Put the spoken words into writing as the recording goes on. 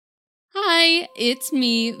Hi, it's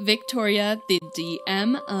me, Victoria, the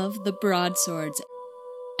DM of the Broadswords,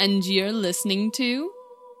 and you're listening to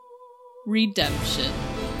Redemption.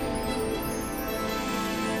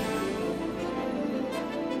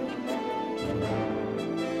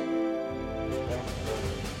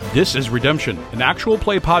 This is Redemption, an actual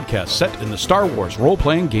play podcast set in the Star Wars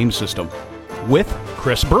role-playing game system, with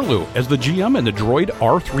Chris Burlew as the GM and the droid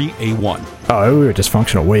R3A1. Oh, we were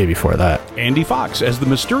dysfunctional way before that. Andy Fox as the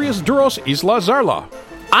mysterious Duros Isla Zarla.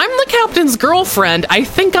 I'm the captain's girlfriend. I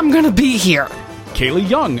think I'm gonna be here. Kaylee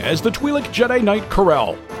Young as the Twi'lek Jedi Knight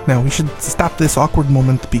Corel. Now, we should stop this awkward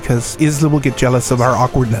moment because Isla will get jealous of our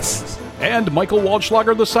awkwardness. And Michael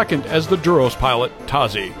Waldschlager II as the Duros pilot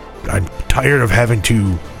Tazi. I'm tired of having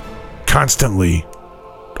to constantly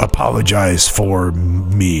apologize for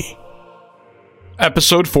me.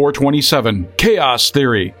 Episode 427, Chaos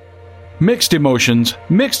Theory. Mixed emotions,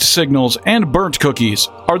 mixed signals, and burnt cookies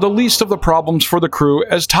are the least of the problems for the crew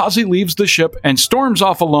as Tazi leaves the ship and storms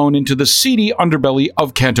off alone into the seedy underbelly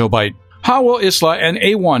of Canto Bight. How will Isla and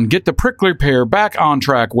A1 get the prickly pair back on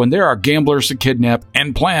track when there are gamblers to kidnap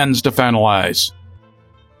and plans to finalize?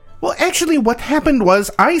 Well, actually, what happened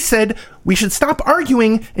was I said we should stop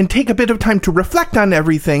arguing and take a bit of time to reflect on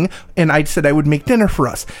everything, and I said I would make dinner for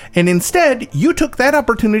us. And instead, you took that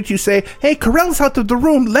opportunity to say, hey, Corel's out of the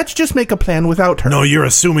room, let's just make a plan without her. No, you're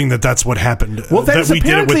assuming that that's what happened. Well, that's that we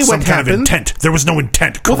did it with some kind of happened. intent. There was no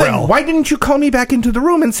intent, Corel. Well, then why didn't you call me back into the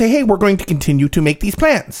room and say, hey, we're going to continue to make these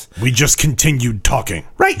plans? We just continued talking.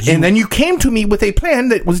 Right, and then you came to me with a plan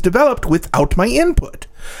that was developed without my input.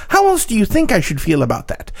 How else do you think I should feel about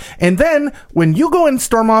that? And then, when you go and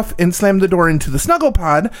storm off and slam the door into the snuggle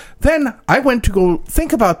pod, then I went to go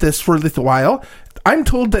think about this for a little while. I'm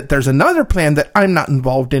told that there's another plan that I'm not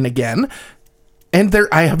involved in again, and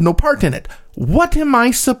I have no part in it. What am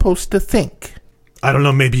I supposed to think? I don't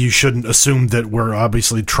know, maybe you shouldn't assume that we're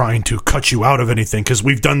obviously trying to cut you out of anything, because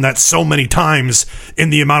we've done that so many times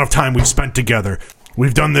in the amount of time we've spent together.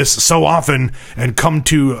 We've done this so often and come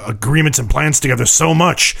to agreements and plans together so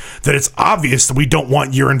much that it's obvious that we don't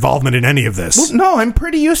want your involvement in any of this. Well, no, I'm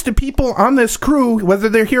pretty used to people on this crew, whether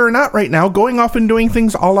they're here or not right now, going off and doing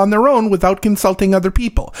things all on their own without consulting other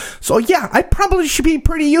people. So yeah, I probably should be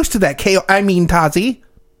pretty used to that, Tazi.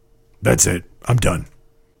 That's it. I'm done.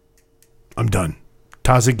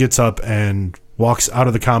 Tazi gets up and walks out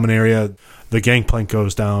of the common area. The gangplank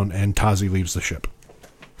goes down and Tazi leaves the ship.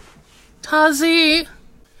 Tazi.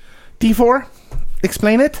 D4,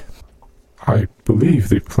 explain it. I believe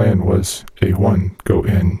the plan was A1 go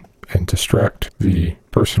in and distract the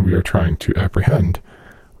person we are trying to apprehend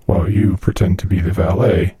while you pretend to be the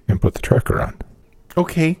valet and put the tracker on.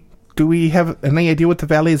 Okay. Do we have any idea what the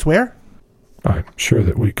valet is where? I'm sure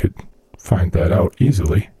that we could find that out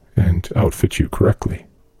easily and outfit you correctly.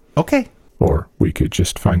 Okay. Or we could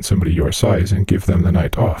just find somebody your size and give them the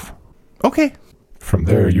night off. Okay. From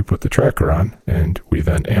there, you put the tracker on, and we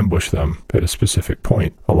then ambush them at a specific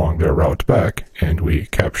point along their route back, and we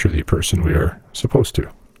capture the person we are supposed to.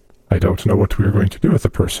 I don't know what we are going to do with the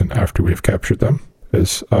person after we have captured them,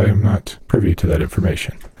 as I am not privy to that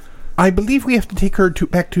information. I believe we have to take her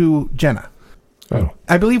back to Jenna. Oh.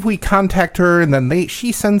 I believe we contact her, and then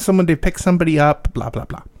she sends someone to pick somebody up, blah, blah,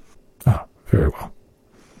 blah. Ah, very well.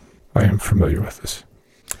 I am familiar with this.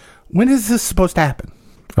 When is this supposed to happen?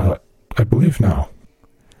 I believe now.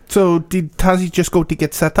 So, did Tazi just go to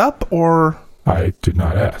get set up, or...? I did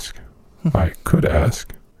not ask. I could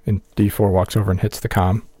ask. And D4 walks over and hits the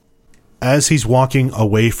comm. As he's walking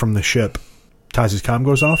away from the ship, Tazi's comm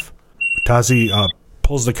goes off. Tazi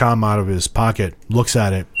pulls the comm out of his pocket, looks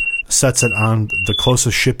at it, sets it on the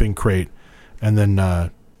closest shipping crate, and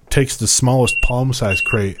then takes the smallest palm-sized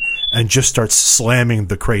crate and just starts slamming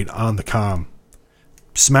the crate on the comm,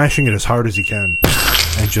 smashing it as hard as he can,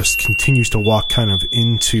 and just continues to walk kind of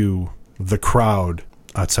into the crowd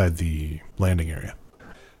outside the landing area.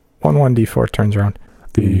 1-1-D4 turns around.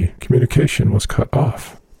 The communication was cut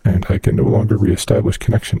off, and I can no longer reestablish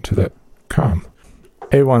connection to that comm.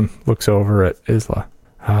 A1 looks over at Isla.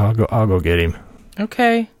 I'll go get him.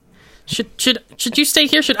 Okay. Should you stay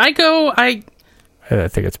here? Should I go? I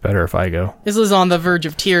think it's better if I go. Isla's on the verge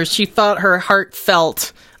of tears. She thought her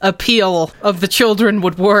heartfelt appeal of the children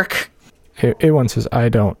would work. A1 says, I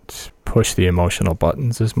don't push the emotional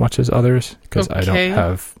buttons as much as others, because I don't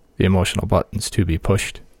have the emotional buttons to be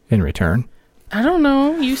pushed in return. I don't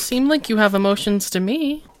know. You seem like you have emotions to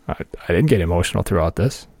me. I didn't get emotional throughout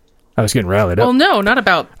this. I was getting rallied up. Well, no, not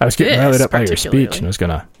about I was getting rallied up by your speech, and I was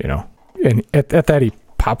gonna, and at that he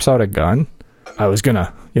pops out a gun. I was getting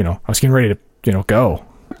ready to, go.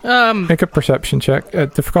 Make a perception check.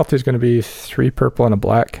 Difficulty is going to be 3 purple and a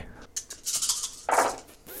black.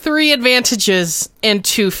 3 advantages and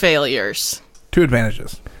 2 failures. 2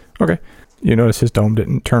 advantages. Okay. You notice his dome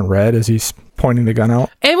didn't turn red as he's pointing the gun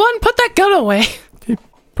out. A1, put that gun away. He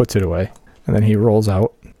puts it away, and then he rolls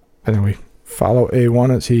out, and then we follow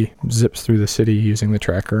A1 as he zips through the city using the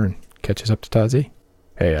tracker and catches up to Tazi.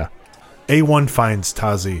 Hey, A1 finds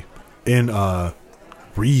Tazi in a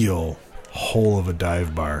real hole of a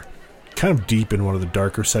dive bar, kind of deep in one of the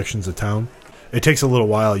darker sections of town. It takes a little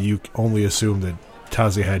while. You only assume that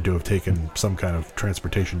Tazi had to have taken some kind of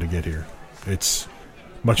transportation to get here. It's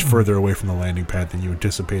much further away from the landing pad than you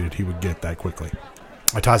anticipated he would get that quickly.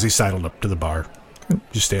 Tazi sidled up to the bar,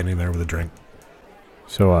 just standing there with a drink.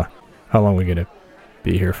 So, how long are we going to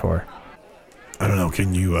be here for? I don't know.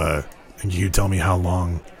 Can you tell me how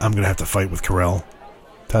long I'm going to have to fight with Corell?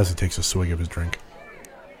 Tazi takes a swig of his drink.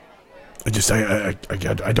 I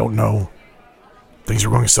don't know. Things are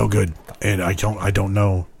going so good, and I don't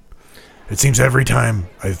know. It seems every time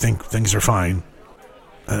I think things are fine.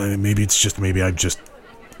 Maybe I'm just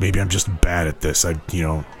bad at this.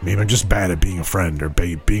 Maybe I'm just bad at being a friend or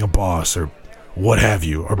being a boss or what have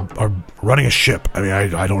you, or running a ship. I mean,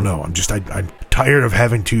 I don't know. I'm tired of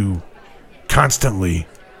having to constantly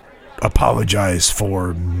apologize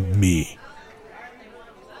for me.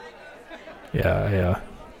 Yeah,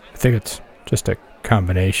 I think it's just a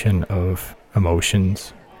combination of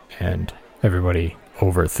emotions and everybody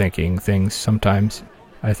overthinking things sometimes.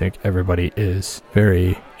 I think everybody is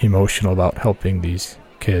very emotional about helping these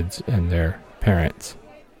kids and their parents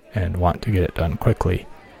and want to get it done quickly.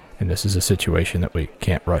 And this is a situation that we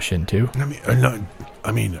can't rush into.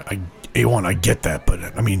 A1, I get that,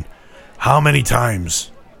 but I mean, how many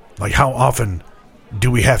times, like how often do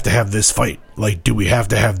we have to have this fight? Like, do we have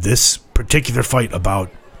to have this particular fight about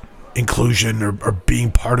inclusion or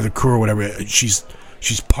being part of the crew or whatever? She's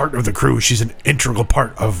part of the crew. She's an integral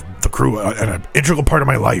part of the crew and an integral part of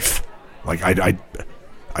my life. Like, I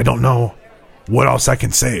don't know what else I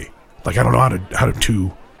can say. Like, I don't know how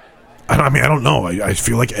to I don't know. I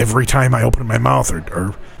feel like every time I open my mouth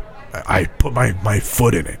or I put my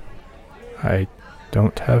foot in it. I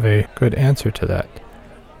don't have a good answer to that.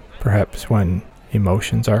 Perhaps when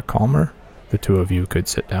emotions are calmer, the two of you could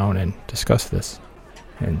sit down and discuss this.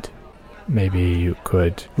 And maybe you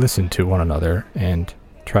could listen to one another and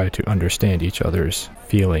try to understand each other's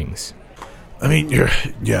feelings. I mean,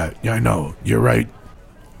 I know. You're right.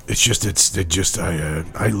 I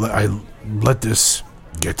let this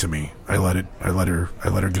get to me. I let her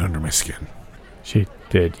get under my skin. She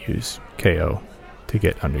did use KO to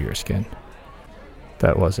get under your skin.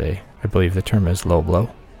 That was I believe the term is low blow.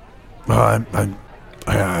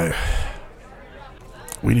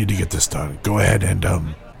 We need to get this done. Go ahead and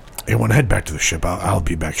everyone head back to the ship. I'll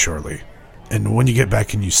be back shortly. And when you get back,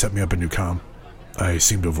 can you set me up a new comm? I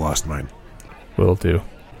seem to have lost mine. Will do.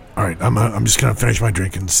 All right, I'm just gonna finish my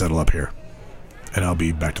drink and settle up here, and I'll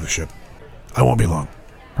be back to the ship. I won't be long.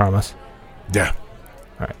 Promise? Yeah.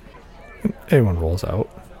 All right. And everyone rolls out,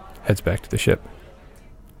 heads back to the ship,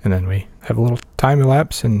 and then we have a little time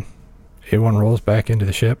elapse, and everyone rolls back into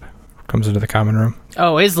the ship, comes into the common room.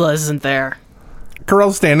 Oh, Isla isn't there.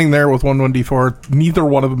 Corell's standing there with 1D4. Neither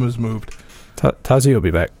one of them has moved. Tazi will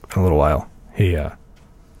be back in a little while. He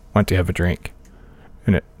went to have a drink,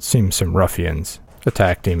 and it seems some ruffians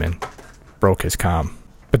attacked him and broke his comm.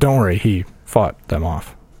 But don't worry, he fought them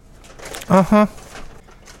off. Uh-huh.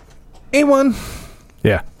 A1.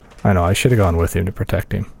 Yeah, I know. I should have gone with him to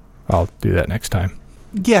protect him. I'll do that next time.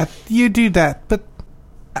 Yeah, you do that, but...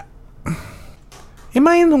 am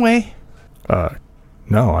I in the way?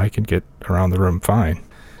 No, I can get around the room fine.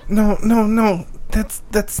 No.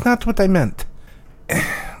 That's not what I meant.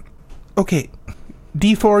 Okay,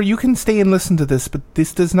 D4, you can stay and listen to this, but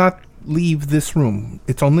this does not leave this room.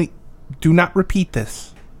 It's only... do not repeat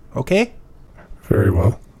this, okay? Very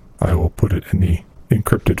well. I will put it in the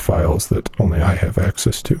encrypted files that only I have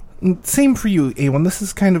access to. Same for you, A1. This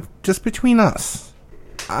is kind of just between us.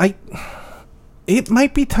 It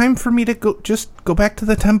might be time for me to go back to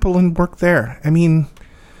the temple and work there. I mean,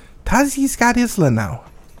 Tazi's got Isla now.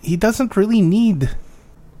 He doesn't really need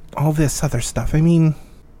all this other stuff. I mean,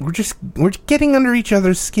 we're getting under each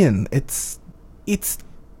other's skin.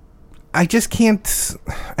 I just can't...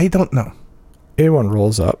 I don't know. A1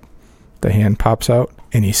 rolls up, the hand pops out,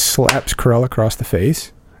 and he slaps Corell across the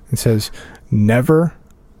face and says, "Never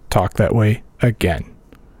talk that way again.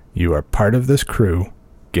 You are part of this crew.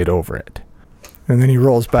 Get over it." And then he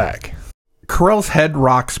rolls back. Corell's head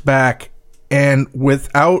rocks back, and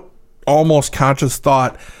without almost conscious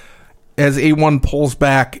thought, as A1 pulls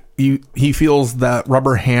back, he feels that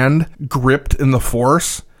rubber hand gripped in the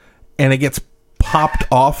force, and it gets popped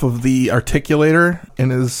off of the articulator in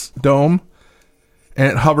his dome,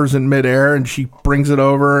 and it hovers in midair, and she brings it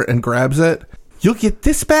over and grabs it. You'll get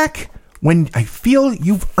this back when I feel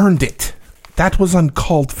you've earned it. That was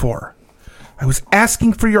uncalled for. I was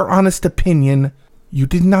asking for your honest opinion. You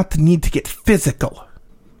did not need to get physical.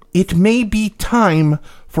 It may be time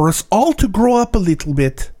for us all to grow up a little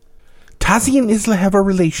bit. Tazi and Isla have a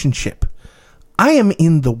relationship. I am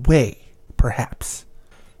in the way, perhaps.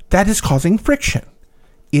 That is causing friction.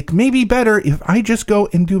 It may be better if I just go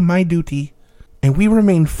and do my duty and we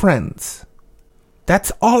remain friends.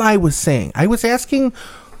 That's all I was saying. I was asking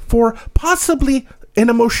for possibly an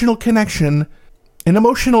emotional connection, an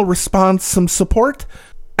emotional response, some support.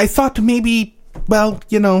 I thought maybe, well,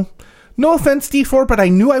 no offense, D4, but I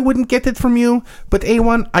knew I wouldn't get it from you. But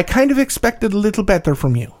A1, I kind of expected a little better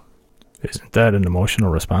from you. Isn't that an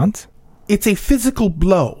emotional response? It's a physical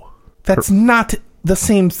blow. That's not the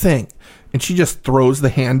same thing. And she just throws the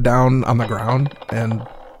hand down on the ground and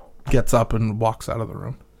gets up and walks out of the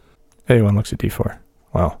room. Everyone looks at D4.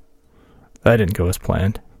 Well, that didn't go as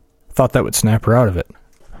planned. Thought that would snap her out of it.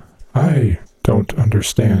 I don't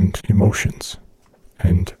understand emotions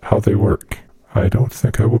and how they work. I don't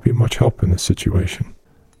think I will be much help in this situation.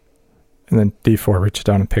 And then D4 reaches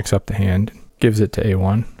down and picks up the hand, gives it to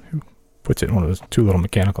A1, who puts it in one of those two little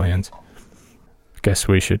mechanical hands. Guess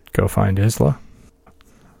we should go find Isla.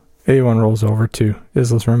 A1 rolls over to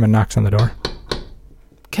Isla's room and knocks on the door.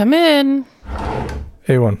 Come in.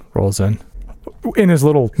 A1 rolls in. In his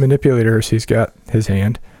little manipulators, he's got his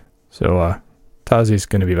hand. So, Tazi's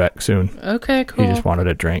going to be back soon. Okay, cool. He just wanted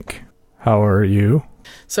a drink. How are you?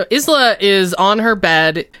 So Isla is on her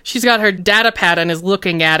bed. She's got her data pad and is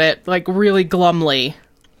looking at it, like, really glumly.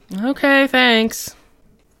 Okay, thanks.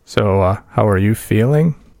 So, how are you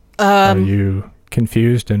feeling? Are you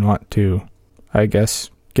confused and want to, I guess,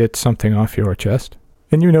 get something off your chest?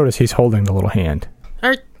 And you notice he's holding the little hand.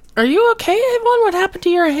 Are you okay, Avon? What happened to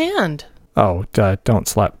your hand? Oh, don't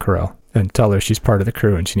slap Corel. And tell her she's part of the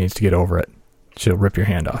crew and she needs to get over it. She'll rip your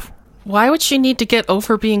hand off. Why would she need to get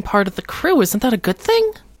over being part of the crew? Isn't that a good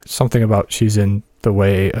thing? Something about she's in the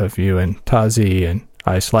way of you and Tazi, and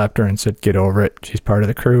I slapped her and said, get over it. She's part of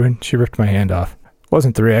the crew, and she ripped my hand off.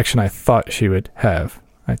 Wasn't the reaction I thought she would have.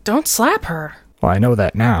 Don't slap her. Well, I know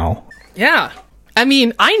that now. Yeah. I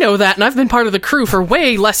mean, I know that, and I've been part of the crew for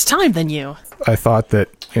way less time than you. I thought that,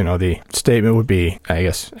 the statement would be, I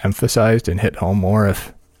guess, emphasized and hit home more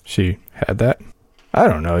if she had that. I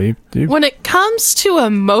don't know. You... When it comes to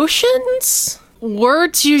emotions,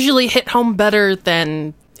 words usually hit home better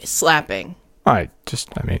than slapping. KO.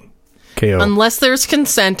 Unless there's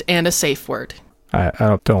consent and a safe word. I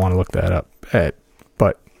don't want to look that up.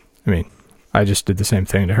 But, I just did the same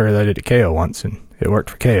thing to her that I did to KO once, and it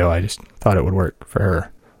worked for KO. I just thought it would work for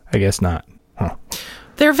her. I guess not. Huh.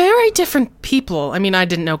 They're very different people. I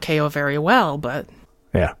didn't know KO very well, but...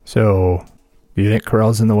 Yeah, so do you think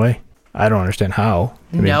Corel's in the way? I don't understand how.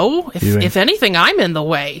 No, if anything, I'm in the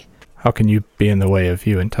way. How can you be in the way of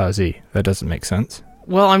you and Tazi? That doesn't make sense.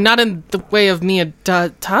 Well, I'm not in the way of me and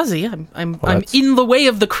Tazi. I'm in the way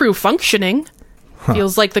of the crew functioning. Huh.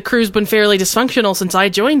 Feels like the crew's been fairly dysfunctional since I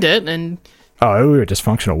joined it, and... Oh, we were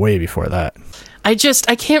dysfunctional way before that. I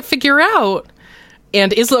can't figure out.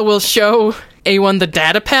 And Isla will show A1 the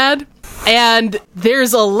data pad, and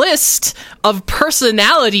there's a list of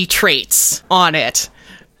personality traits on it.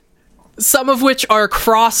 Some of which are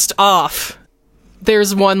crossed off.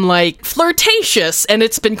 There's one like flirtatious, and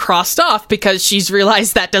it's been crossed off because she's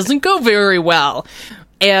realized that doesn't go very well.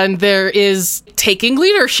 And there is taking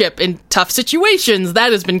leadership in tough situations.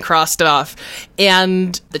 That has been crossed off.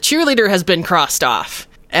 And the cheerleader has been crossed off.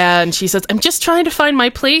 And she says, I'm just trying to find my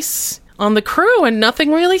place on the crew, and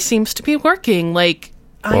nothing really seems to be working.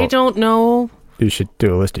 I don't know. You should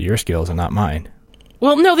do a list of your skills and not mine.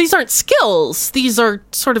 Well, no, these aren't skills. These are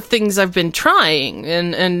sort of things I've been trying,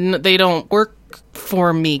 and they don't work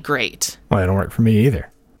for me great. Well, they don't work for me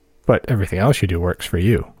either. But everything else you do works for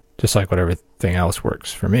you, just like what everything else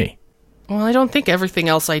works for me. Well, I don't think everything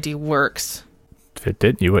else I do works. If it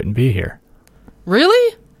didn't, you wouldn't be here.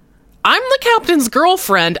 Really? I'm the captain's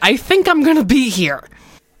girlfriend. I think I'm going to be here.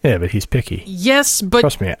 Yeah, but he's picky. Yes, but...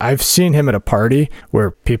 Trust me, I've seen him at a party where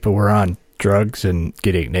people were on drugs and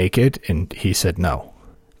getting naked, and he said no.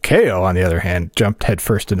 KO, on the other hand, jumped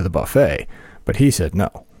headfirst into the buffet, but he said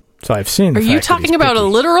no. So I've seen the fact that he's picky. Are you talking about a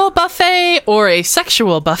literal buffet or a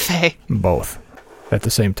sexual buffet? Both. At the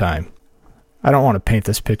same time. I don't want to paint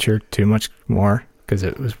this picture too much more, because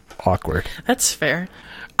it was awkward. That's fair.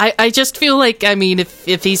 I just feel like,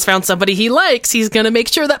 if he's found somebody he likes, he's going to make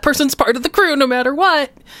sure that person's part of the crew no matter what.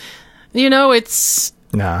 It's...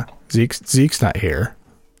 Nah, Zeke's not here.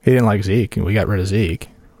 He didn't like Zeke, and we got rid of Zeke.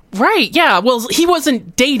 Right, yeah. Well, he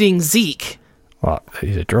wasn't dating Zeke. Well,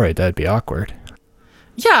 he's a droid. That'd be awkward.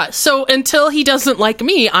 Yeah, so until he doesn't like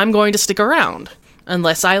me, I'm going to stick around.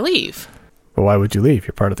 Unless I leave. But why would you leave?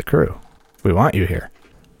 You're part of the crew. We want you here.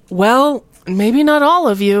 Well, maybe not all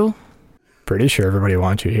of you. Pretty sure everybody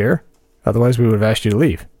wants you here. Otherwise, we would have asked you to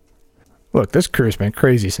leave. Look, this crew's been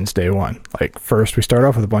crazy since day one. Like, first we start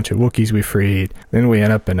off with a bunch of Wookiees we freed. Then we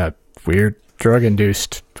end up in a weird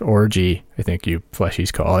drug-induced orgy, I think you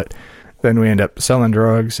fleshies call it. Then we end up selling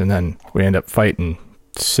drugs, and then we end up fighting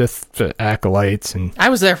Sith acolytes. And I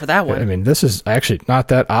was there for that one. I mean, this is actually not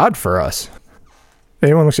that odd for us.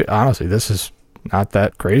 Anyone looks at, honestly, this is not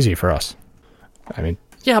that crazy for us. I mean,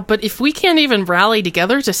 yeah, but if we can't even rally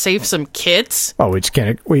together to save some kids... Oh, we just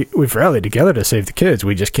can't... We've rallied together to save the kids.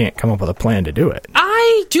 We just can't come up with a plan to do it.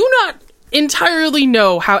 I do not entirely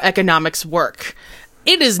know how economics work.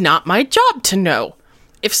 It is not my job to know.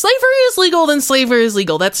 If slavery is legal, then slavery is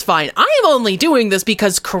legal. That's fine. I am only doing this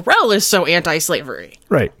because Corell is so anti-slavery.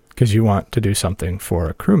 Right, because you want to do something for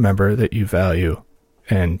a crew member that you value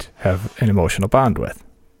and have an emotional bond with.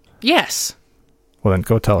 Yes. Well, then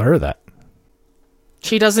go tell her that.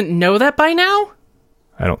 She doesn't know that by now?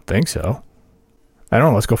 I don't think so. I don't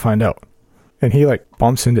know. Let's go find out. And he,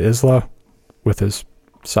 bumps into Isla with his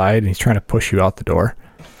side, and he's trying to push you out the door.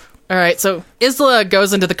 All right, so Isla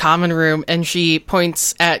goes into the common room, and she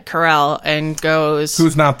points at Corell and goes...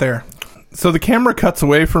 Who's not there? So the camera cuts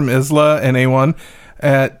away from Isla and A1.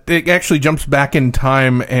 It actually jumps back in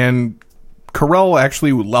time, and Corell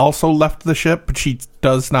actually also left the ship, but she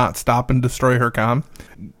does not stop and destroy her comm.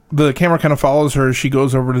 The camera kind of follows her as she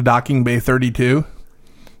goes over to docking bay 32,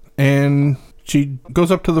 and she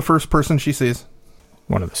goes up to the first person she sees.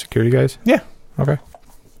 One of the security guys? Yeah. Okay.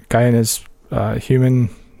 Guy in his human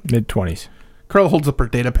mid-20s. Corell holds up her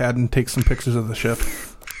data pad and takes some pictures of the ship.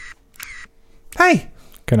 Hi.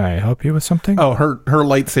 Can I help you with something? Oh, her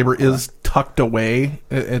lightsaber is tucked away.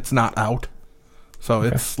 It's not out. So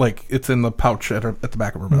it's it's in the pouch at the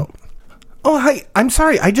back of her belt. Oh, hi. I'm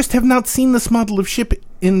sorry. I just have not seen this model of ship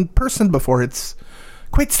in person before. It's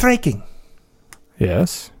quite striking.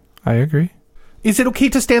 Yes, I agree. Is it okay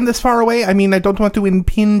to stand this far away? I mean, I don't want to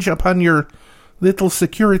impinge upon your little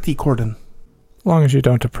security cordon. As long as you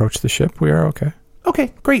don't approach the ship, we are okay.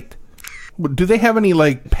 Okay, great. Do they have any,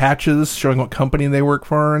 patches showing what company they work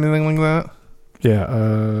for or anything like that? Yeah,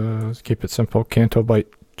 let's keep it simple. Canto Bight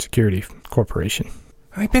Security Corporation.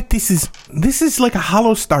 I bet this is like a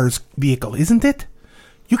Hollow Stars vehicle, isn't it?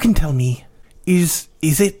 You can tell me. Is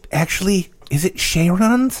it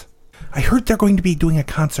Sharon's? I heard they're going to be doing a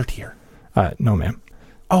concert here. No, ma'am.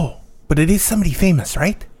 Oh, but it is somebody famous,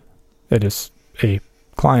 right? It is a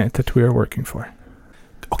client that we are working for.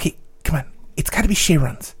 Okay, come on. It's got to be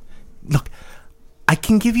Sharon's. Look, I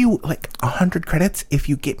can give you 100 credits if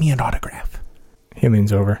you get me an autograph. He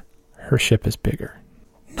leans over. Her ship is bigger.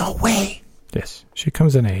 No way. Yes, she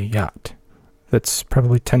comes in a yacht that's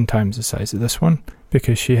probably 10 times the size of this one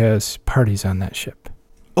because she has parties on that ship.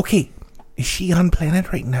 Okay, is she on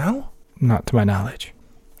planet right now? Not to my knowledge.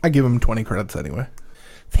 I give him 20 credits anyway.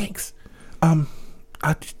 Thanks. I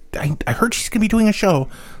heard she's going to be doing a show.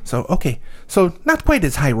 So, okay. So, not quite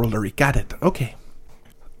as high rollery. Got it. Okay.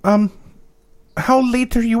 How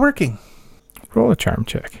late are you working? Roll a charm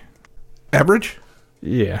check. Average?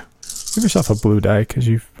 Yeah. Give yourself a blue die because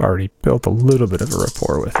you've already built a little bit of a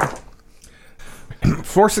rapport with her.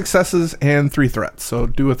 4 successes and 3 threats. So,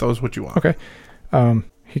 do with those what you want. Okay.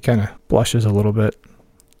 He kind of blushes a little bit.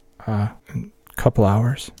 In a couple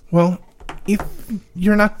hours. Well, if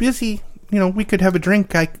you're not busy, we could have a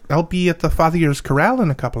drink. I'll be at the Fathier's Corral in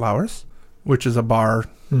a couple hours, which is a bar,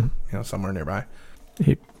 somewhere nearby.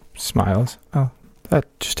 He smiles. Oh, that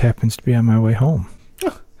just happens to be on my way home.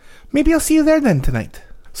 Oh, maybe I'll see you there then tonight.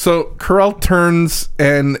 So Corell turns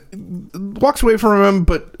and walks away from him,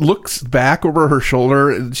 but looks back over her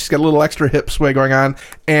shoulder. She's got a little extra hip sway going on,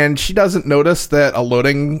 and she doesn't notice that a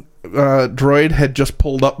loading droid had just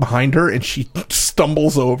pulled up behind her, and she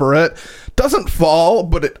stumbles over it. Doesn't fall,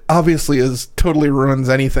 but it obviously totally ruins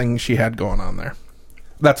anything she had going on there.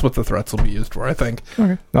 That's what the threats will be used for, I think.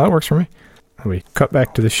 Okay, no, that works for me. We cut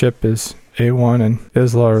back to the ship as A1 and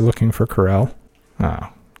Isla are looking for Corell.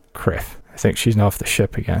 Oh, Criff. I think she's off the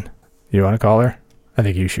ship again. You want to call her? I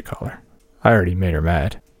think you should call her. I already made her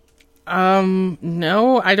mad.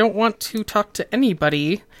 No, I don't want to talk to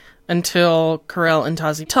anybody until Corell and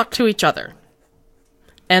Tazi talk to each other.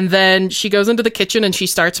 And then she goes into the kitchen and she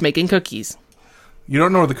starts making cookies. You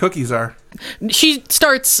don't know where the cookies are. She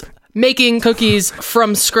starts making cookies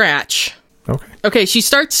from scratch. Okay. Okay, she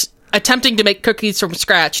starts attempting to make cookies from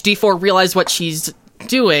scratch, D4 realizes what she's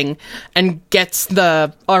doing and gets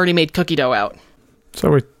the already made cookie dough out.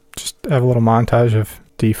 So we just have a little montage of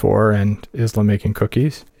D4 and Isla making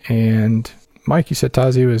cookies. And Mike, you said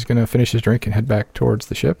Tazi was going to finish his drink and head back towards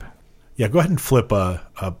the ship. Yeah, go ahead and flip a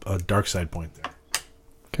dark side point there.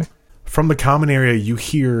 Okay. From the common area, you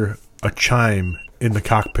hear a chime in the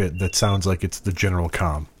cockpit that sounds like it's the general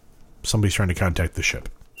comm. Somebody's trying to contact the ship.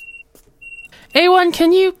 A1,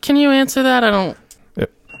 can you answer that? I don't...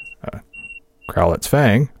 Yep. Crowlet's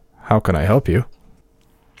Fang, how can I help you?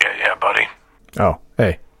 Yeah, buddy. Oh,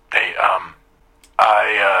 hey. Hey,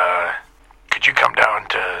 could you come down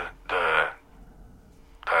to the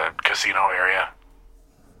casino area?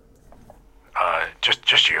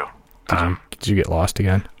 Just you. Did you get lost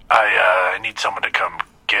again? I need someone to come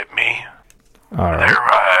get me. All right.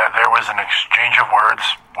 There was an exchange of words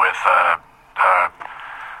with,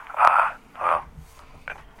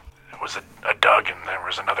 it was a Doug, and there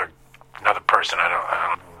was another person. I don't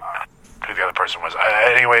know who the other person was.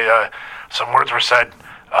 Anyway, some words were said.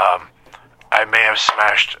 I may have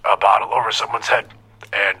smashed a bottle over someone's head,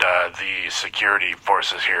 and the security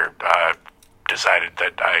forces here decided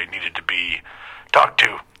that I needed to be talked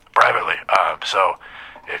to privately. So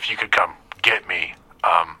if you could come get me,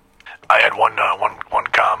 I had one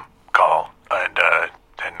comm call, and I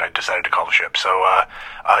decided to call the ship. So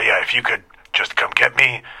yeah, if you could just come get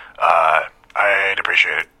me, I'd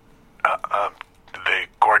appreciate it. The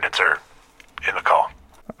coordinates are in the call.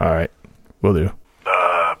 All right. Will do.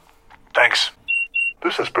 Thanks.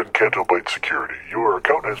 This has been Cantobite Security. Your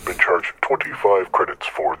account has been charged 25 credits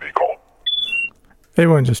for the call.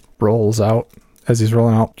 Everyone just rolls out. As he's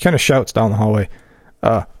rolling out, kind of shouts down the hallway.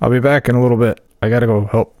 I'll be back in a little bit. I gotta go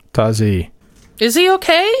help Tazi. Is he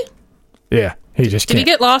okay? Yeah, he just Did can't.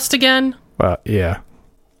 he get lost again? Yeah.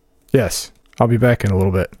 Yes, I'll be back in a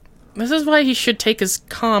little bit. This is why he should take his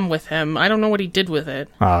comm with him. I don't know what he did with it.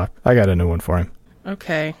 I got a new one for him.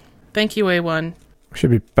 Okay. Thank you, A1.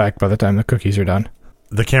 Should be back by the time the cookies are done.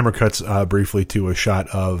 The camera cuts briefly to a shot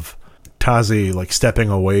of Tazi like stepping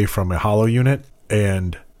away from a hollow unit,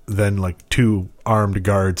 and then like two armed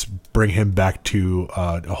guards bring him back to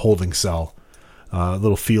a holding cell. A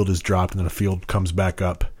little field is dropped, and then a field comes back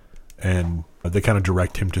up, and they kind of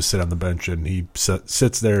direct him to sit on the bench, and he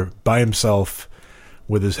sits there by himself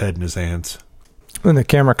with his head in his hands. Then the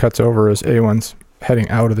camera cuts over as A1's heading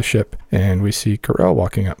out of the ship, and we see Corell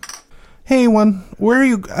walking up. Hey, A1, where are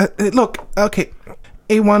you? Look, okay.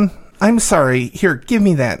 A1, I'm sorry. Here, give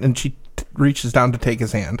me that. And she reaches down to take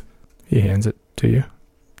his hand. He hands it to you,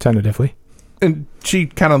 tentatively. And she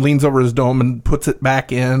kind of leans over his dome and puts it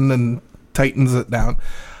back in and tightens it down.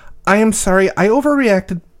 I am sorry. I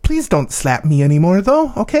overreacted. Please don't slap me anymore,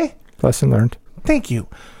 though, okay? Lesson learned. Thank you.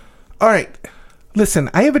 All right. Listen,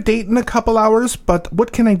 I have a date in a couple hours, but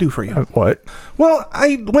what can I do for you? What? Well,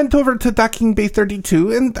 I went over to Docking Bay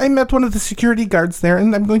 32, and I met one of the security guards there,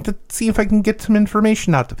 and I'm going to see if I can get some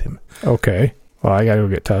information out of him. Okay. Well, I gotta go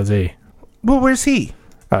get Tazi. Well, where's he?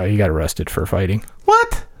 He got arrested for fighting.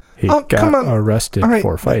 What? He got arrested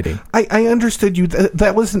for fighting. I understood you.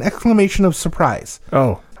 That was an exclamation of surprise.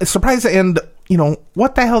 Oh. A surprise and,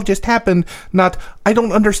 what the hell just happened? Not, I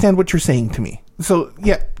don't understand what you're saying to me. So,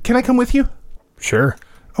 yeah, can I come with you? Sure.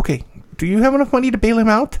 Okay. Do you have enough money to bail him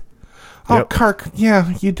out? Oh, Yep. Kark,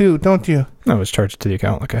 yeah, you do, don't you? I was charged to the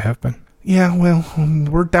account like I have been. Yeah, well,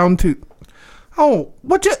 we're down to... Oh,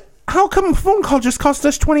 how come a phone call just cost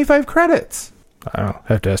us 25 credits? I don't know.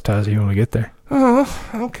 Have to ask Tazi when we get there. Oh,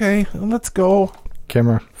 okay. Let's go.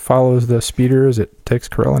 Camera follows the speeder as it takes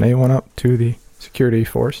Corell and A1 up to the security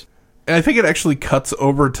force. And I think it actually cuts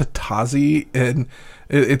over to Tazi, and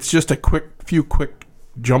it's just a few quick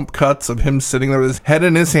jump cuts of him sitting there with his head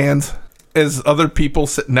in his hands as other people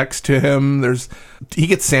sit next to him. He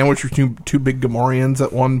gets sandwiched with two big Gamorreans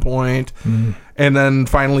at one point, and then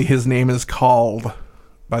finally his name is called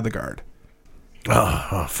by the guard.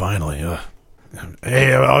 Oh, finally.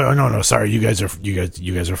 Hey, no, sorry. You guys are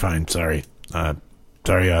fine. Sorry.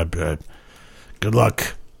 Sorry. Good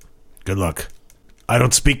luck. I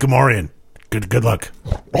don't speak Gamorrean. Good luck.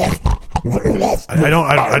 I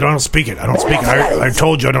don't speak it. I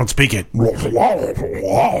told you I don't speak it. No,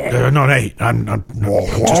 hey, I'm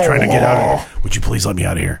just trying to get out of here. Would you please let me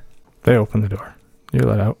out of here? They open the door. You're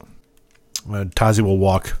let out. Tazi will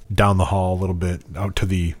walk down the hall a little bit out to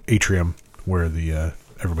the atrium where the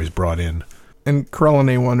everybody's brought in. And Corell and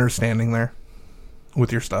A1 are standing there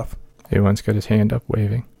with your stuff. A1's got his hand up,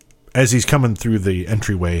 waving. As he's coming through the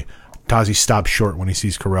entryway, Tazi stops short when he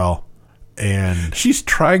sees Corell, and she's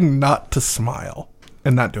trying not to smile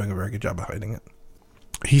and not doing a very good job of hiding it.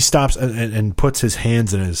 He stops and puts his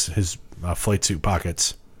hands in his flight suit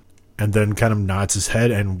pockets, and then kind of nods his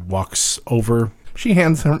head and walks over. She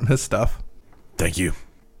hands him his stuff. Thank you.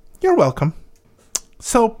 You're welcome.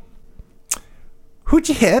 So, who'd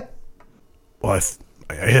you hit? Well,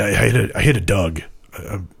 I hit a Doug.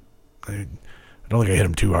 I don't think I hit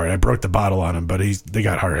him too hard. I broke the bottle on him, but they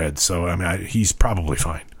got hard heads, so I mean he's probably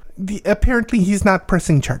fine. Apparently, he's not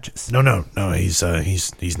pressing charges. No,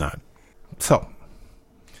 he's not. So,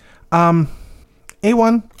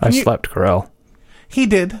 A1. I slapped Corell. He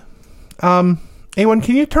did. A1,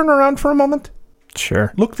 can you turn around for a moment?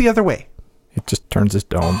 Sure. Look the other way. It just turns his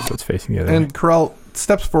dome so it's facing the other way. And Corell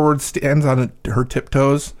steps forward, stands on her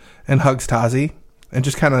tiptoes, and hugs Tazi, and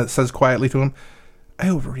just kind of says quietly to him, I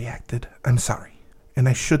overreacted. I'm sorry. And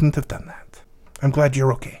I shouldn't have done that. I'm glad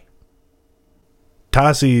you're okay.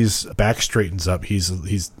 Tazi's back straightens up.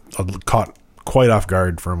 He's caught quite off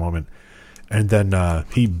guard for a moment. And then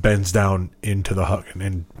he bends down into the hug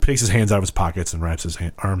and takes his hands out of his pockets and wraps his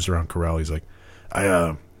arms around Corell. He's like, I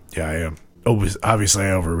am. Obviously, I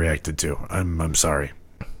overreacted too. I'm sorry.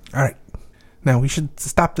 All right. Now, we should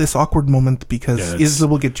stop this awkward moment because Isla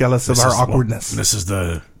will get jealous of our awkwardness. This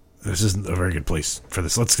isn't a very good place for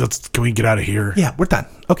this. Can we get out of here? Yeah, we're done.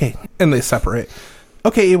 Okay. And they separate.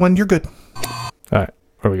 Okay, A1, you're good. All right.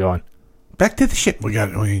 Where are we going? Back to the ship. We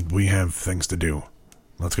have things to do.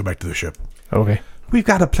 Let's go back to the ship. Okay. We've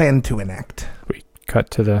got a plan to enact. We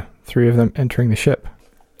cut to the three of them entering the ship.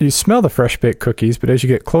 You smell the fresh-baked cookies, but as you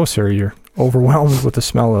get closer, you're overwhelmed with the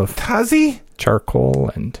smell of Tazi?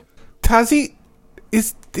 Charcoal and... Tazi,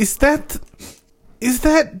 is that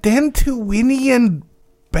Dantooine and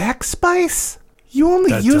backspice? You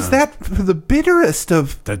only use that for the bitterest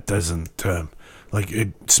of... That doesn't...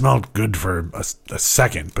 it smelled good for a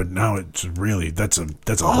second, but now it's really... That's a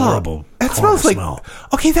horrible smell.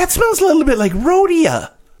 Okay, that smells a little bit like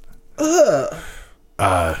Rhodia. Ugh.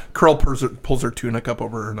 Curl pulls her tunic up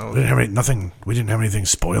over her nose. We didn't have anything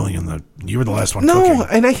spoiling in the... You were the last one cooking. No,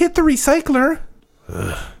 and I hit the recycler.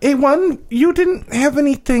 A1, you didn't have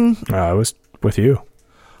anything... I was with you.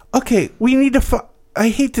 Okay, we need to... I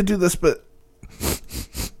hate to do this, but...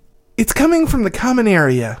 It's coming from the common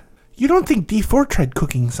area. You don't think D4 tried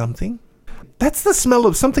cooking something? That's the smell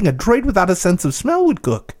of something a droid without a sense of smell would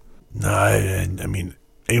cook. No, I mean,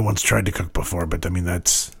 A1's tried to cook before, but I mean,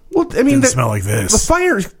 that's... Well, I mean, didn't smell like this.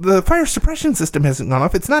 The fire suppression system hasn't gone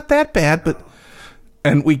off. It's not that bad, but...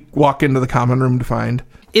 And we walk into the common room to find...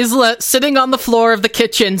 Isla sitting on the floor of the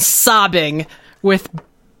kitchen, sobbing, with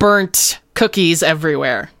burnt cookies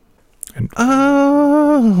everywhere. And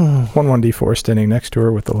 1-1-D4 standing next to her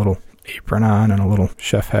with a little apron on and a little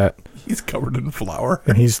chef hat. He's covered in flour.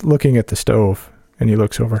 And he's looking at the stove, and he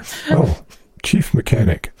looks over. Oh, Chief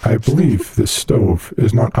Mechanic, I believe this stove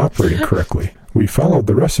is not operating correctly. We followed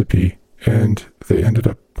the recipe, and they ended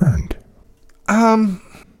up burned.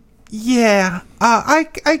 Yeah. I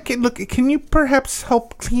can look. Can you perhaps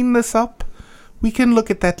help clean this up? We can look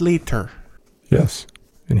at that later. Yes.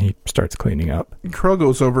 And he starts cleaning up. Crow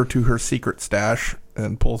goes over to her secret stash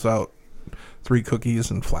and pulls out 3 cookies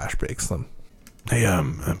and flash bakes them. Hey,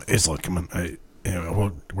 Isla, come on.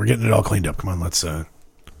 We're getting it all cleaned up. Come on, let's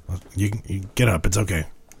you get up. It's okay.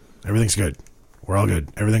 Everything's good. We're all good.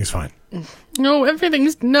 Everything's fine. No,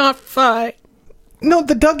 everything's not fine. No,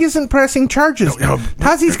 the Doug isn't pressing charges.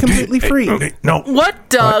 Tazi's completely free. No. What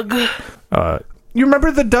Doug? You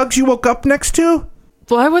remember the Dougs you woke up next to?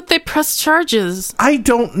 Why would they press charges? I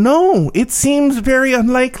don't know. It seems very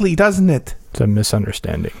unlikely, doesn't it? It's a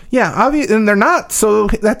misunderstanding. Yeah, obviously, and they're not, so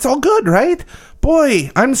that's all good, right?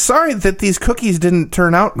 Boy, I'm sorry that these cookies didn't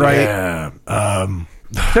turn out right. Yeah,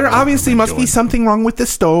 there obviously must be something wrong with the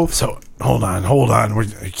stove. So, hold on.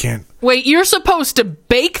 I can't... Wait, you're supposed to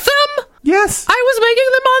bake them? Yes. I was making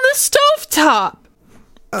them on the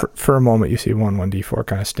stovetop. For a moment, you see 1-1-D4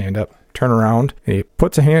 kind of stand up, turn around, and he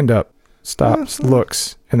puts a hand up, stops,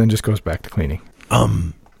 looks, and then just goes back to cleaning.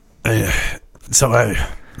 There's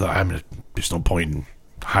no point in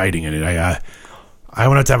hiding in it. I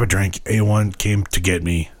went out to have a drink. A1 came to get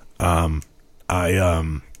me. I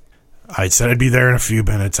said I'd be there in a few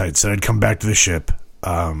minutes. I said I'd come back to the ship.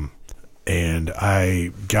 And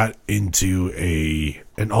I got into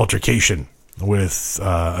an altercation with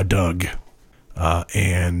a Doug,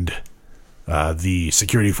 and the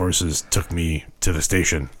security forces took me to the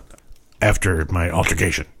station after my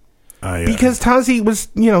altercation. Because Tazi was,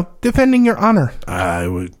 defending your honor.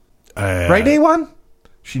 Right, A1?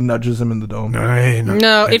 She nudges him in the dome.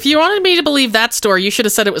 No, if you wanted me to believe that story, you should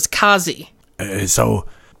have said it was Kazi. So,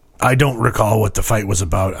 I don't recall what the fight was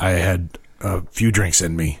about. I had a few drinks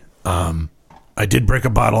in me. I did break a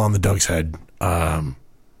bottle on the Doug's head.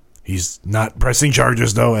 He's not pressing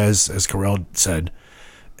charges, though, as Corell said.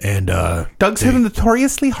 And Doug's had a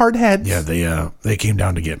notoriously hard head. Yeah, they came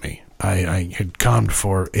down to get me. I had calmed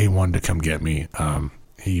for A1 to come get me.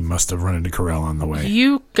 He must have run into Corell on the way.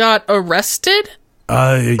 You got arrested?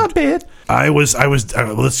 A bit. I was.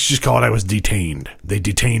 Let's just call it. I was detained. They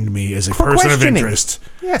detained me as a person of interest.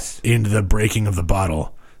 Yes. In the breaking of the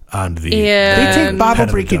bottle on the. They take bottle head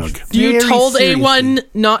of breakage. Doug. You told seriously. A1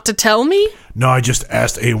 not to tell me? No, I just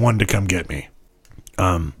asked A1 to come get me.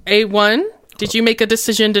 A1, did you make a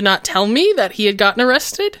decision to not tell me that he had gotten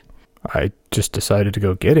arrested? I just decided to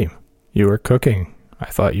go get him. You were cooking. I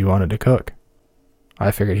thought you wanted to cook.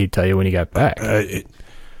 I figured he'd tell you when he got back.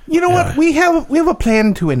 You know what? We have a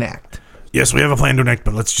plan to enact. Yes, we have a plan to enact,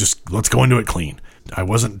 but let's go into it clean. I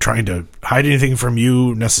wasn't trying to hide anything from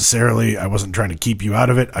you necessarily. I wasn't trying to keep you out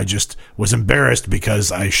of it. I just was embarrassed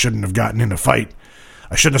because I shouldn't have gotten in a fight.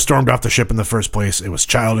 I shouldn't have stormed off the ship in the first place. It was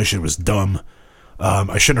childish. It was dumb.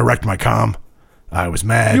 I shouldn't have wrecked my comm. I was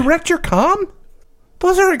mad. You wrecked your comm?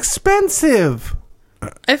 Those are expensive.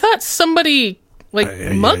 I thought somebody,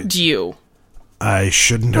 mugged you. I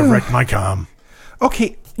shouldn't have wrecked my comm.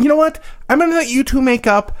 Okay, you know what? I'm going to let you two make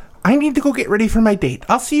up. I need to go get ready for my date.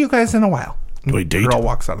 I'll see you guys in a while. Wait, date? Girl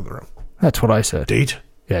walks out of the room. That's what I said. Date?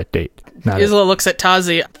 Yeah, date. Not Isla looks at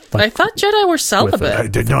Tazi. I thought Jedi were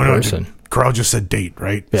celibate. No. person. Corral just said date,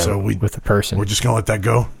 right? Yeah, so with a person. We're just going to let that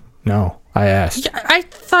go? No, I asked. Yeah, I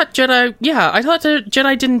thought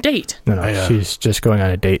Jedi didn't date. No, she's just going on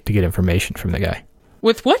a date to get information from the guy.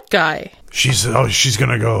 With what guy? She's going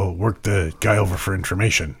to go work the guy over for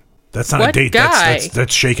information. That's not a What date. guy?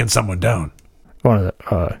 That's shaking someone down. One of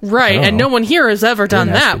the, Right, and no one here has ever done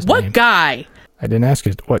didn't ask that. his What name. guy? I didn't ask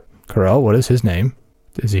his, Corell, what is his name?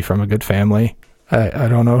 Is he from a good family? I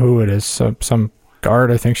don't know who it is. Some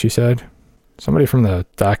guard, I think she said. Somebody from the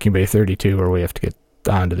docking bay 32 where we have to get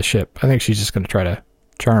onto the ship. I think she's just going to try to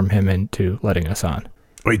charm him into letting us on.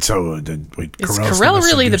 Wait, so, Is Corell's Corell gonna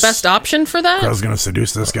really the seduce- best option for that? Corell's going to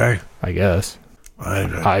seduce this guy? I guess.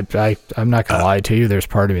 I'm not going to lie to you. There's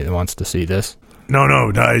part of me that wants to see this.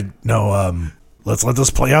 No. Let's let this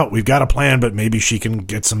play out. We've got a plan, but maybe she can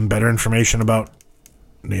get some better information about,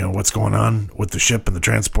 what's going on with the ship and the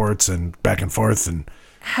transports and back and forth. And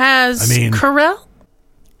Corell?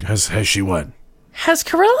 Has she what? Has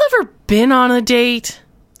Corell ever been on a date?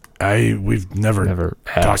 We've never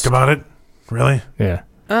talked asked. about it. Really? Yeah.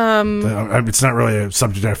 It's not really a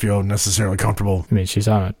subject I feel necessarily comfortable. I mean, she's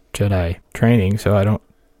on a Jedi training, so I don't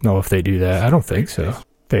know if they do that. I don't think so.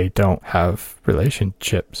 They don't have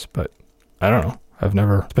relationships, but I don't know. I've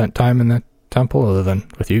never spent time in the temple other than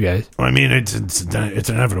with you guys. Well, I mean, it's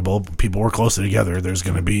inevitable. People work closely together. There's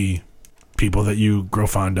going to be people that you grow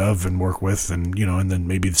fond of and work with, and and then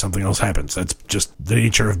maybe something else happens. That's just the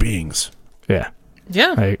nature of beings. Yeah.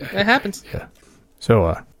 Yeah, it happens. Yeah. So,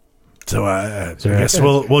 I guess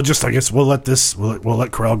we'll let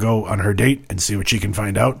Corell go on her date and see what she can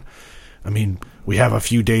find out. I mean, we have a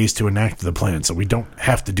few days to enact the plan, so we don't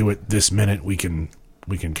have to do it this minute. We can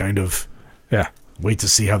kind of wait to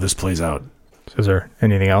see how this plays out. So is there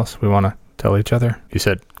anything else we want to tell each other? You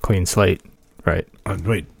said clean slate, right?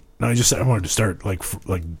 Wait. No, I just said I wanted to start like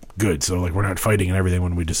good, so we're not fighting and everything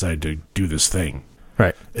when we decide to do this thing.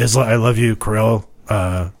 Right. Isla, I love you. Corell,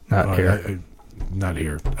 not here. Not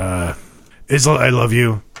here. Isla, I love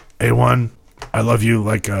you. A1, I love you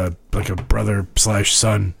like a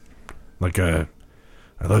brother/son. I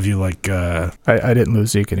love you like. I didn't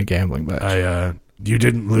lose Zeke in a gambling match. You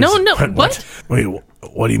didn't lose. No. What? Wait,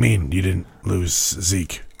 what do you mean you didn't lose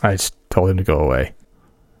Zeke? I just told him to go away.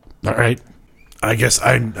 All right. I guess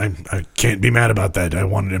I can't be mad about that. I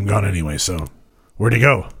wanted him gone anyway. So, where'd he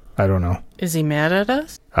go? I don't know. Is he mad at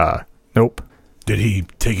us? Nope. Did he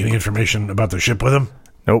take any information about the ship with him?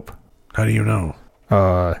 Nope. How do you know?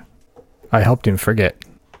 I helped him forget.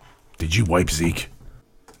 Did you wipe Zeke?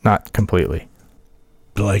 Not completely.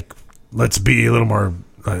 Let's be a little more.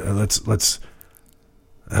 Let's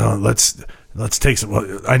take some.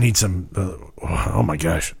 Well, I need some. Oh my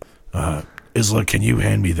gosh, Isla, can you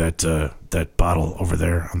hand me that bottle over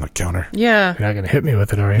there on the counter? Yeah. You're not gonna hit me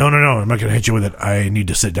with it, are you? No. I'm not gonna hit you with it. I need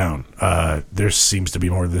to sit down. There seems to be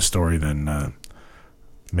more to this story than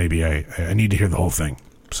maybe I need to hear the whole thing.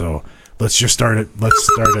 So let's just start it.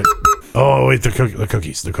 Oh wait, the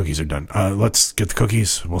cookies. The cookies are done. Let's get the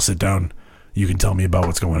cookies. We'll sit down. You can tell me about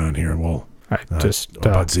what's going on here, and we'll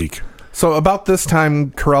about Zeke. So about this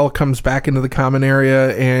time, Corell comes back into the common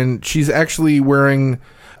area, and she's actually wearing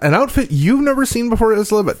an outfit you've never seen before,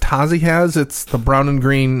 Isla, but Tazi has. It's the brown and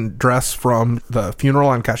green dress from the funeral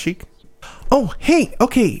on Kashyyyk. Oh, hey,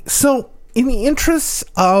 okay. So in the interests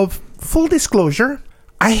of full disclosure,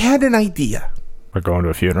 I had an idea. We're going to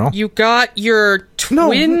a funeral? You got your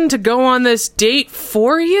twin to go on this date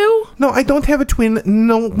for you? No, I don't have a twin.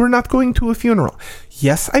 No, we're not going to a funeral.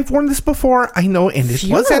 Yes, I've worn this before. I know, and it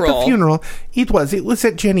was at the funeral. It was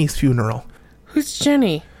at Jenny's funeral. Who's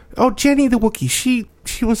Jenny? Oh, Jenny the Wookiee.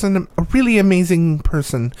 She was a really amazing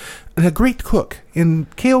person and a great cook,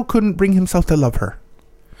 and Kale couldn't bring himself to love her.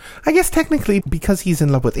 I guess technically because he's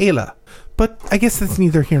in love with Ayla, but I guess that's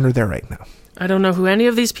neither here nor there right now. I don't know who any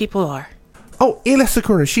of these people are. Oh, Ayla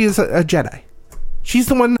Secura. She is a Jedi. She's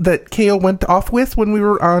the one that Kale went off with when we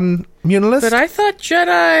were on Munilist. But I thought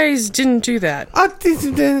Jedis didn't do that.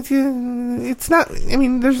 It's not... I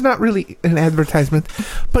mean, there's not really an advertisement,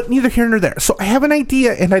 but neither here nor there. So I have an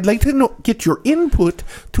idea, and I'd like to get your input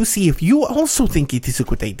to see if you also think it is a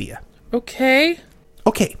good idea. Okay.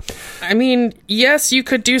 Okay. I mean, yes, you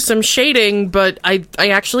could do some shading, but I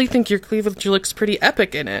actually think your cleavage looks pretty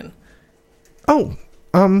epic in it. Oh,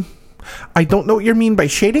 I don't know what you mean by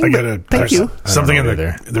shading, but thank you.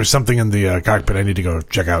 There's something in the cockpit I need to go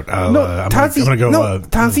check out. Tazi, I'm gonna go.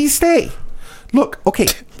 Tazi, stay. Look, okay,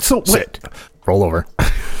 so... Sit. Roll over.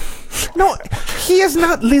 No, he is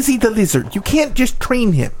not Lizzie the Lizard. You can't just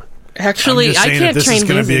train him. Actually, I can't train Lizzie This is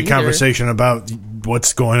going to be a either. conversation about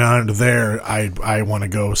what's going on there. I want to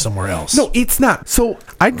go somewhere else. No, it's not. So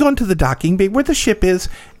I'd gone to the docking bay where the ship is,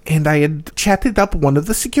 and I had chatted up one of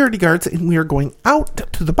the security guards, and we are going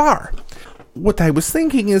out to the bar. What I was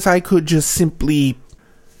thinking is I could just simply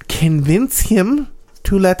convince him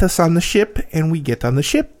to let us on the ship, and we get on the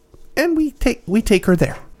ship, and we take her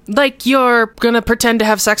there. Like you're gonna pretend to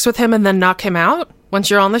have sex with him and then knock him out once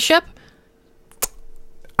you're on the ship?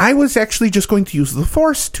 I was actually just going to use the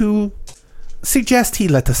Force to suggest he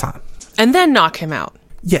let us on. And then knock him out?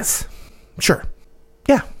 Yes. Sure.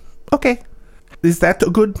 Yeah. Okay. Is that a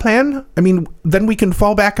good plan? I mean, then we can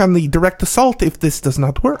fall back on the direct assault if this does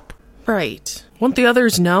not work. Right. Won't the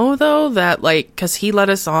others know, though, that, because he let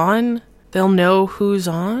us on, they'll know who's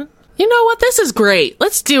on? You know what? This is great.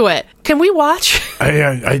 Let's do it. Can we watch?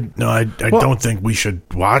 I don't think we should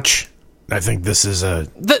watch. I think this is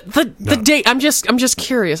the date. I'm just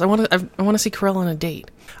curious. I want to see Corell on a date.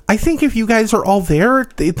 I think if you guys are all there,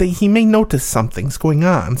 he may notice something's going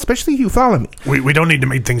on, especially if you follow me. We don't need to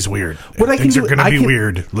make things weird. What I can things do, are going to be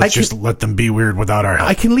weird. Let's just let them be weird without our help.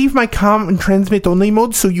 I can leave my comm and transmit only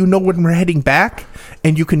mode so you know when we're heading back,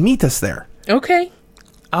 and you can meet us there. Okay.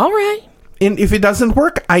 All right. And if it doesn't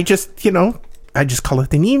work, I just call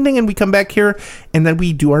it an evening, and we come back here, and then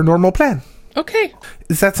we do our normal plan. Okay.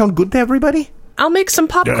 Does that sound good to everybody? I'll make some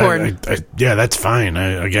popcorn. Yeah, that's fine.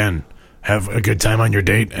 Again, have a good time on your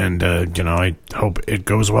date, and I hope it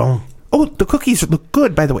goes well. Oh, the cookies look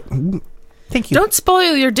good, by the way. Thank you. Don't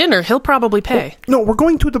spoil your dinner. He'll probably pay. No, we're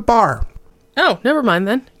going to the bar. Oh, never mind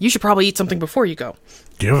then. You should probably eat something before you go.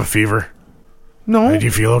 Do you have a fever? No. Do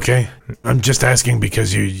you feel okay? I'm just asking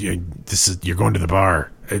because you're going to the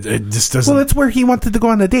bar. It just doesn't. Well, it's where he wanted to go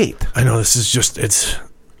on a date. I know this is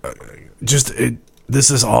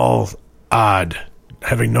this is all odd.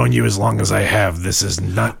 Having known you as long as I have, this is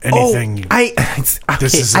not anything. I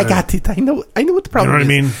got it. I know what the problem is.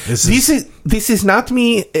 You know what I mean? This is not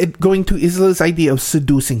me going to Isla's idea of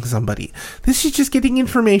seducing somebody. This is just getting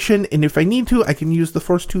information, and if I need to, I can use the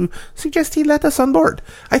Force to suggest he let us on board.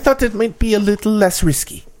 I thought it might be a little less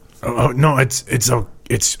risky. Oh no, it's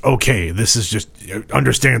okay. This is just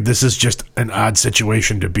understand. This is just an odd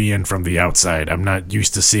situation to be in from the outside. I'm not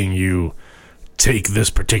used to seeing you take this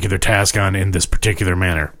particular task on in this particular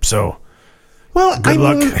manner. So, well, good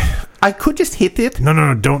luck. I could just hit it.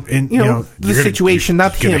 No, don't. The situation,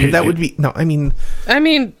 not him. That would be no. I mean,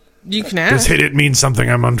 you can ask. Does hit it mean something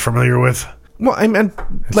I'm unfamiliar with? Well, I mean,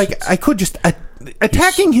 I could just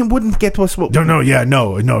attacking him wouldn't get us. No. Don't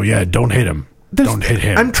hit him. Don't hit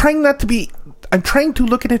him. I'm trying to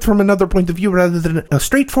look at it from another point of view rather than a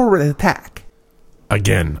straightforward attack.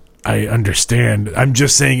 Again, I understand. I'm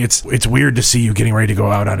just saying it's weird to see you getting ready to go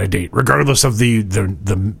out on a date, regardless of the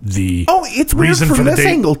Oh, it's weird reason from for the this date.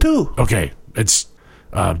 angle too. Okay, it's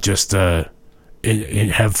just have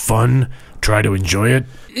fun. Try to enjoy it.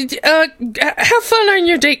 Have fun on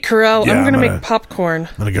your date, Corell. Yeah, I'm gonna make popcorn.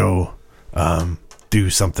 I'm gonna go do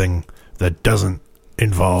something that doesn't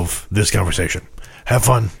involve this conversation. Have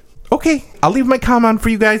fun. Okay, I'll leave my comm on for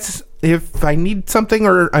you guys. If I need something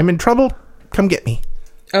or I'm in trouble, come get me.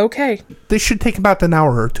 Okay. This should take about an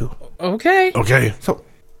hour or two. Okay. So,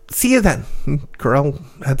 see you then. Corell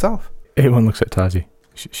heads off. A1 looks at Tazi.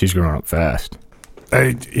 She's growing up fast.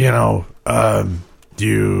 I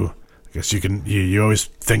guess you always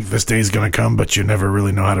think this day's gonna come, but you never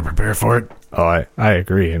really know how to prepare for it. Oh, I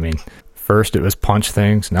agree. I mean, first it was punch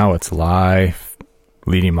things, now it's lie,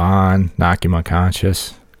 lead him on, knock him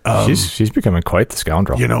unconscious. She's becoming quite the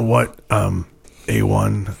scoundrel. You know what,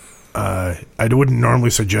 A1, I wouldn't normally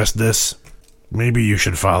suggest this. Maybe you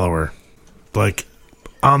should follow her. Like,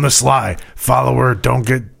 on the sly. Follow her.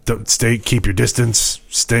 Keep your distance.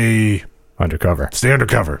 Stay undercover. Stay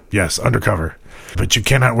undercover. Yes, undercover. But you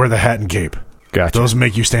cannot wear the hat and cape. Gotcha. Those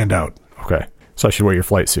make you stand out. Okay. So I should wear your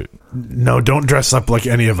flight suit. No, don't dress up like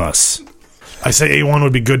any of us. I say A1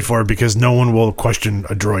 would be good for her because no one will question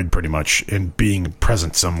a droid pretty much in being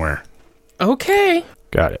present somewhere. Okay.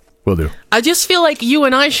 Got it. Will do. I just feel like you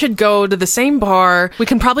and I should go to the same bar. We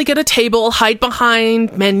can probably get a table, hide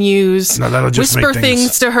behind menus, no, that'll just whisper make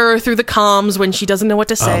things to her through the comms when she doesn't know what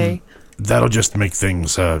to say. That'll just make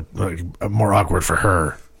things more awkward for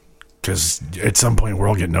her because at some point we'll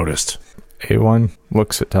all get noticed. A1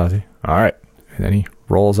 looks at Tazi. All right. And then he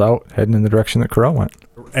rolls out, heading in the direction that Corell went.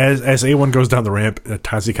 As A1 goes down the ramp,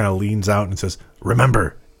 Tazi kind of leans out and says,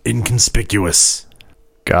 "Remember, inconspicuous."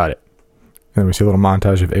 Got it. And then we see a little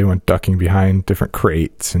montage of A1 ducking behind different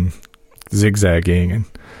crates and zigzagging and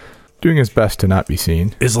doing his best to not be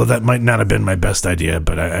seen. Isla, that might not have been my best idea,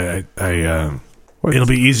 but it'll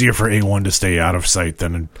be easier for A1 to stay out of sight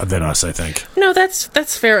than us, I think. No,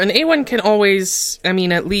 that's fair. And A1 can always,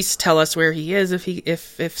 at least tell us where he is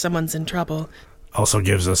if someone's in trouble. Also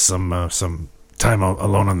gives us some time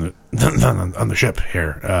alone on the ship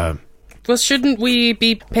here. Well, shouldn't we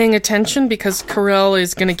be paying attention because Corell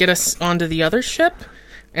is going to get us onto the other ship,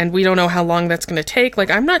 and we don't know how long that's going to take?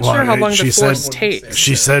 Like, I'm not sure how long the Force takes.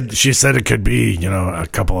 She said it could be, a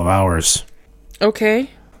couple of hours.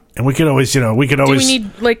 Okay. And we could always. Do we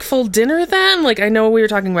need full dinner then? Like, I know we were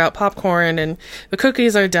talking about popcorn and the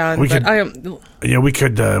cookies are done. We could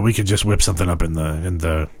just whip something up in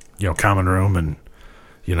the common room, and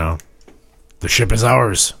the ship is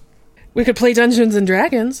ours. We could play Dungeons and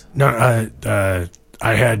Dragons. No,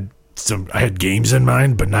 I had games in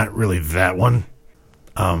mind, but not really that one.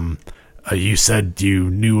 You said you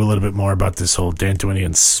knew a little bit more about this whole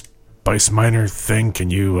Dantooinian spice miner thing. Can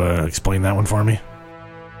you explain that one for me?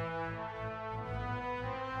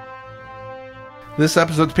 This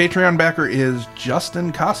episode's Patreon backer is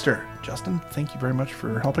Justin Coster. Justin, thank you very much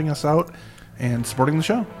for helping us out and supporting the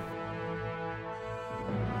show.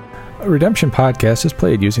 A Redemption Podcast is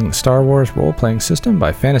played using the Star Wars role-playing system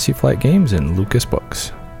by Fantasy Flight Games and Lucas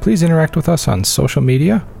Books. Please interact with us on social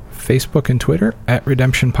media, Facebook and Twitter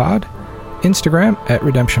 @RedemptionPod, Instagram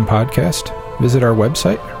 @RedemptionPodcast. Visit our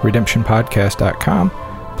website, redemptionpodcast.com.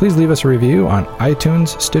 Please leave us a review on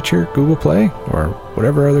iTunes, Stitcher, Google Play, or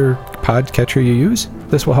whatever other podcatcher you use.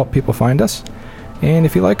 This will help people find us. And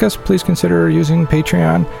if you like us, please consider using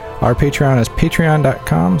Patreon. Our Patreon is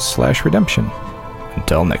patreon.com/redemption.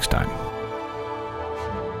 Until next time.